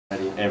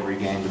every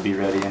game to be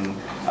ready, and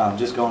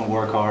just going to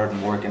work hard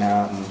and working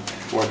out and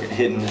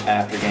hitting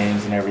after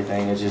games and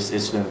everything.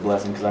 It's been a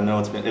blessing because I know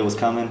it was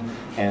coming,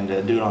 and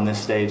do it on this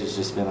stage has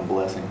just been a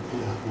blessing.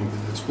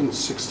 Yeah, it's been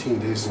 16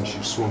 days since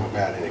you swung a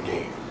bat in a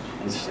game.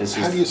 It's just,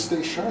 how do you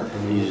stay sharp? I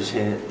mean, you just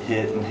hit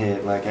and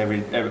hit. Like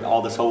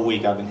all this whole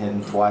week, I've been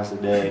hitting twice a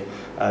day,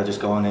 just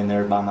going in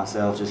there by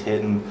myself, just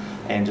hitting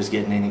and just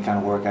getting any kind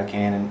of work I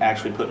can, and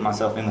actually putting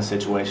myself in the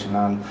situation.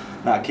 I'm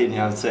not kidding you.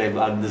 I would say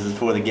this is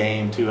for the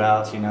game, 2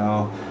 outs,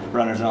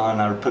 runners on.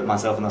 I would put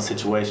myself in those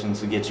situations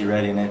to get you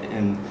ready, and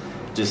it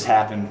just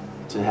happened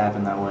to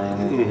happen that way,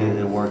 and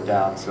it worked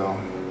out. So,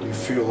 do you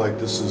feel like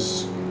this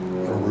is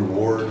a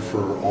reward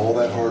for all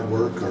that hard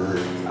work, or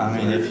I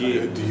mean,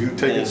 do you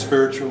take it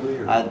spiritually?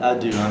 Or? I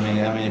do. I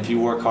mean, if you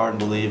work hard and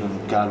believe,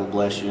 and God will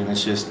bless you. And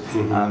it's just,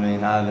 I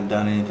mean, I haven't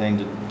done anything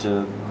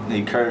to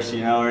curse,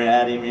 or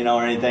at him,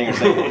 or anything, or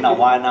say, no,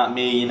 why not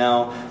me,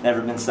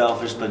 never been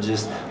selfish, but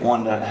just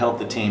wanting to help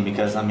the team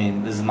because, I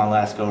mean, this is my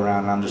last go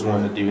around, and I'm just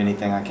wanting to do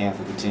anything I can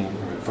for the team.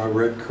 If I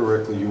read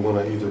correctly, you want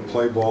to either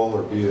play ball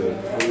or be an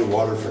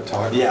underwater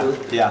photographer?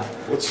 Yeah.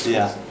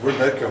 Where'd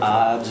that come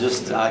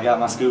from? I got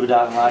my scuba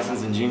diving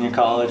license in junior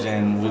college,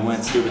 and we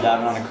went scuba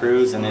diving on a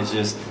cruise, and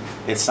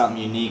it's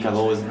something unique. I've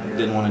always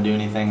didn't want to do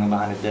anything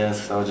behind a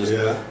desk, so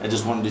I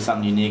just want to do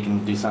something unique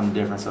and do something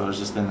different. So it's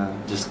just been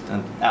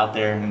out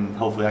there, and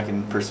hopefully I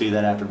can pursue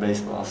that after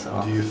baseball. So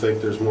do you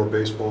think there's more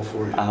baseball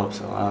for you? I hope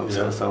so.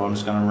 So I'm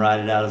just going to ride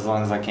it out as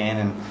long as I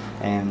can,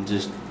 and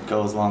just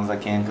go as long as I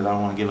can because I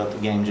don't want to give up the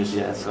game just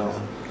yet. So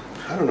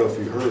I don't know if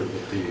you heard,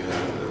 but the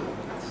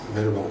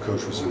Vanderbilt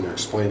coach was in there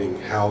explaining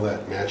how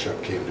that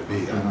matchup came to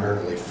be.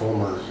 Apparently,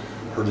 Fulmer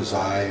hurt his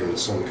eye in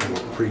some kind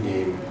of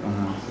pregame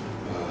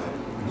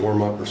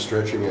warm-up or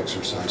stretching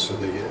exercise, so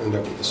they end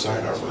up with the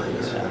side armor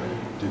in there. Yeah.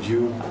 Did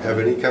you have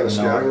any kind of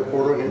scouting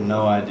report on him?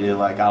 No idea.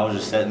 Like, I was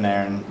just sitting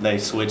there, and they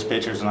switched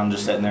pitchers, and I'm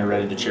just sitting there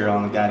ready to cheer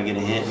on the guy to get a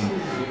hit.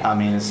 And I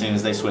mean, as soon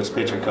as they switched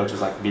pitcher, coach was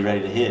like, "Be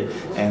ready to hit."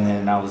 And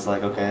then I was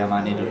like, "Okay, I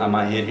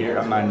might hit here,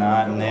 I might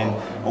not." And then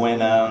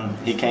when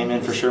he came in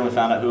for sure, and we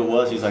found out who it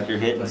was. He's like, "You're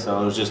hitting."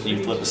 So it was just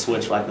you flip a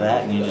switch like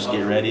that, and you just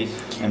get ready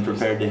and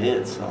prepared to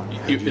hit. So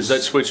is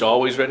that switch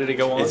always ready to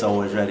go on? It's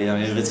always ready. I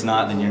mean, if it's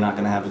not, then you're not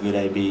going to have a good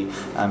AB.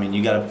 I mean,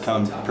 you got to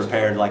come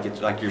prepared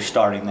like you're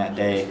starting that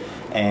day.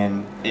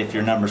 And if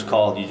your number's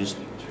called, you're just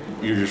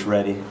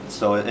ready.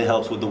 So it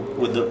helps with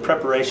the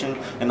preparation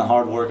and the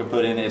hard work I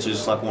put in. It's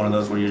just like one of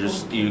those where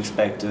you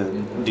expect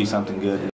to do something good.